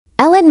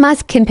Elon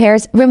Musk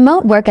compares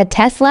remote work at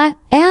Tesla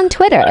and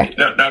Twitter.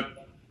 Now,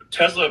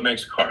 Tesla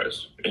makes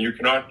cars, and you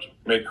cannot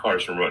make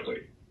cars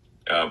remotely.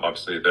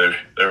 Obviously,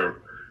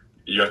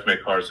 you have to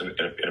make cars in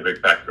a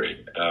big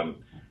factory,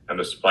 and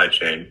the supply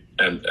chain,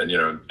 and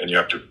you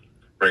have to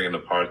bring in the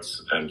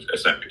parts and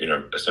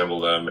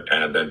assemble them,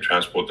 and then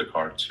transport the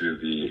car to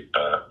the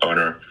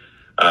owner.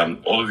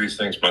 All of these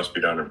things must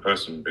be done in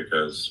person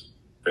because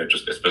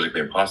it's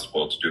physically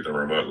impossible to do them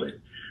remotely.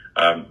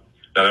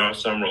 Now, there are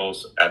some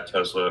roles at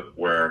Tesla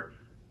where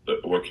the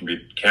work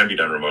can be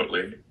done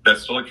remotely.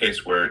 That's still a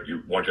case where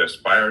you want to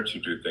aspire to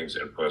do things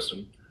in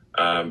person.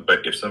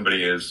 But if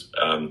somebody is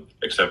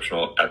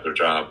exceptional at their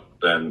job,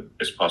 then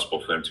it's possible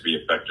for them to be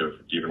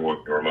effective even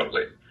working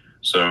remotely.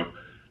 So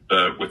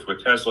with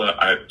Tesla,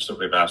 I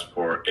simply have asked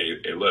for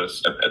a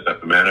list that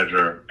the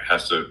manager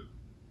has to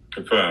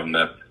confirm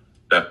that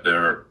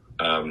they're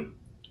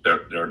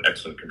an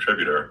excellent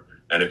contributor,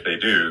 and if they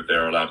do,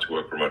 they're allowed to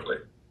work remotely.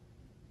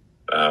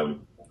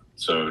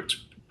 So it's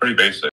pretty basic.